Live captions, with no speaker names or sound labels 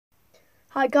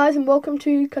Hi guys, and welcome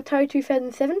to Qatar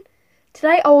 2007.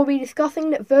 Today I will be discussing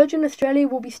that Virgin Australia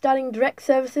will be starting direct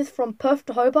services from Perth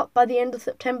to Hobart by the end of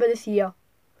September this year.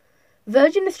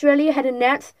 Virgin Australia had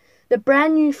announced the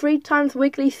brand new 3 times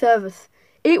weekly service.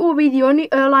 It will be the only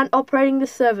airline operating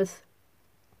this service.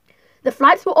 The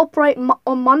flights will operate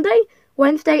on Monday,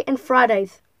 Wednesday and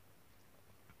Fridays.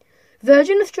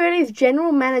 Virgin Australia's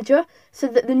general manager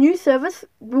said that the new service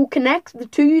will connect the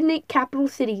 2 unique capital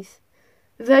cities.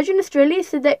 Virgin Australia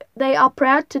said that they are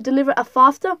proud to deliver a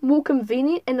faster, more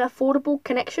convenient and affordable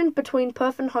connection between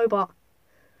Perth and Hobart.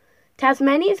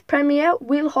 Tasmania's Premier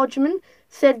Will Hodgman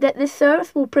said that this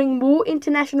service will bring more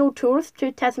international tourists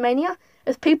to Tasmania,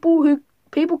 as people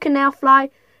can now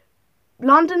fly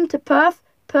London to Perth,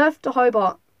 Perth to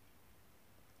Hobart.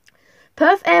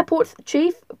 Perth Airport's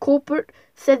chief corporate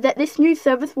said that this new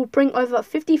service will bring over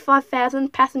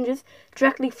 55,000 passengers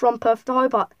directly from Perth to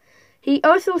Hobart. He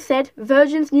also said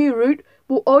Virgin's new route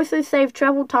will also save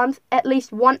travel times at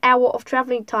least 1 hour of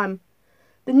travelling time.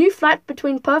 The new flights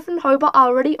between Perth and Hobart are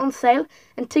already on sale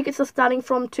and tickets are starting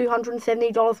from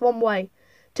 $270 one way.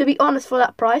 To be honest, for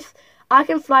that price, I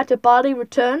can fly to Bali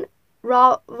return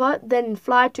rather than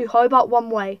fly to Hobart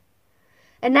one way.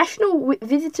 A national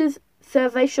visitors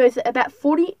survey shows that about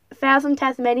 40,000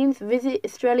 Tasmanians visit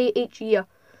Australia each year.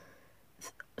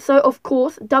 So, of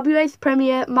course, WA's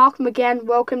Premier Mark McGann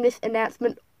welcomed this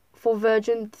announcement for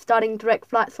Virgin starting direct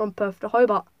flights from Perth to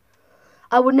Hobart.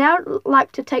 I would now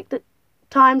like to take the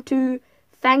time to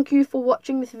thank you for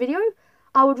watching this video.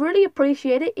 I would really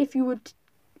appreciate it if you would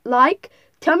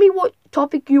tell me what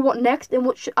topic you want next and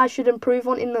what I should improve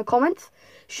on in the comments.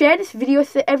 Share this video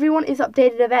so everyone is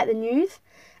updated about the news.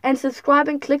 And subscribe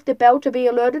and click the bell to be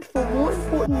alerted for more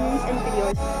important news and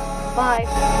videos.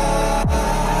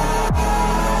 Bye.